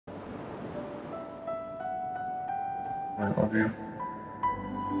I love you.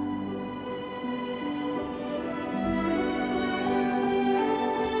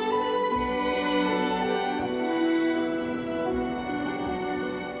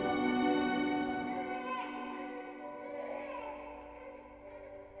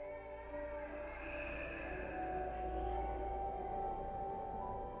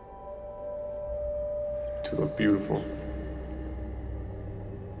 You look beautiful.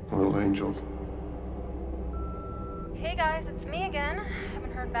 Little angels. Hey guys, it's me again.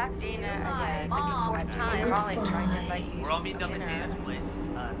 Haven't heard back from Dana you. again. Mom, I'm calling, trying to invite you. We're all meeting up at Dana's place.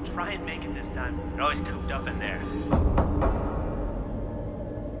 Try and make it this time. They're always cooped up in there.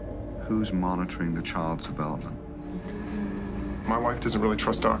 Who's monitoring the child's development? My wife doesn't really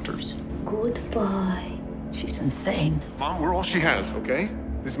trust doctors. Goodbye. She's insane. Mom, we're all she has, okay?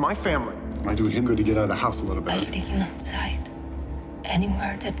 This is my family. Might do him good to get out of the house a little bit. I'll take you outside.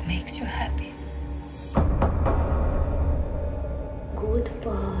 Anywhere that makes you happy.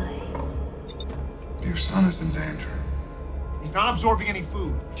 Goodbye. Your son is in danger. He's not absorbing any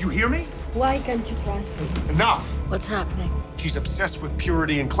food. Do you hear me? Why can't you trust me? Enough! What's happening? She's obsessed with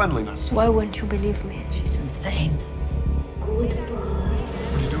purity and cleanliness. Why won't you believe me? She's insane. Goodbye.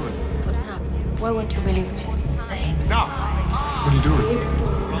 What are you doing? What's happening? Why won't you believe me? She's insane. Enough! What are you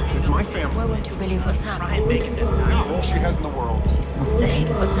doing? This is my family. Why won't you believe me? What's Try happening? and make it this time. All she has in the world. She's insane.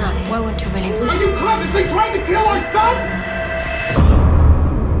 What's happening? Why won't you believe me? Are you consciously trying to kill our son?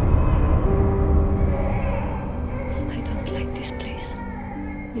 I don't like this place.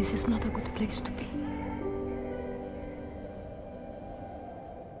 This is not a good place to be.